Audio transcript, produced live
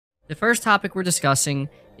The first topic we're discussing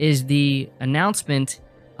is the announcement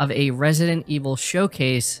of a Resident Evil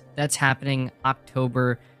showcase that's happening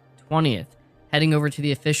October 20th. Heading over to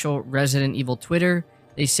the official Resident Evil Twitter,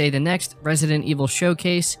 they say the next Resident Evil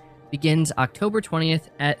showcase begins October 20th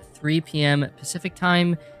at 3 p.m. Pacific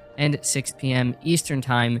Time and 6 p.m. Eastern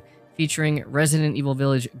Time, featuring Resident Evil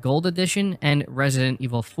Village Gold Edition and Resident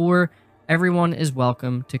Evil 4. Everyone is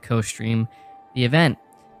welcome to co-stream the event.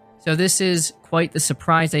 So this is quite the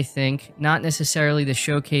surprise, I think. Not necessarily the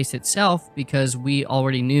showcase itself, because we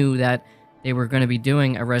already knew that they were going to be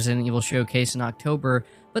doing a Resident Evil showcase in October,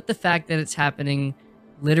 but the fact that it's happening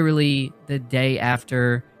literally the day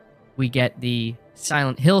after we get the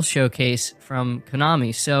Silent Hill showcase from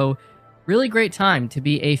Konami. So really great time to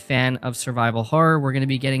be a fan of survival horror. We're going to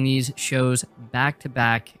be getting these shows back to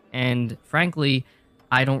back, and frankly,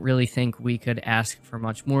 I don't really think we could ask for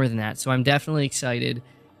much more than that. So I'm definitely excited,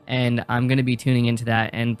 and I'm going to be tuning into that.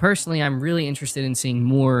 And personally, I'm really interested in seeing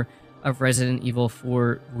more of Resident Evil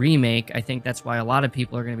 4 Remake. I think that's why a lot of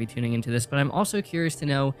people are going to be tuning into this, but I'm also curious to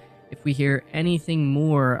know if we hear anything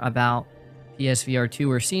more about PSVR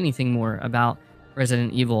 2 or see anything more about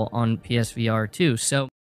Resident Evil on PSVR 2. So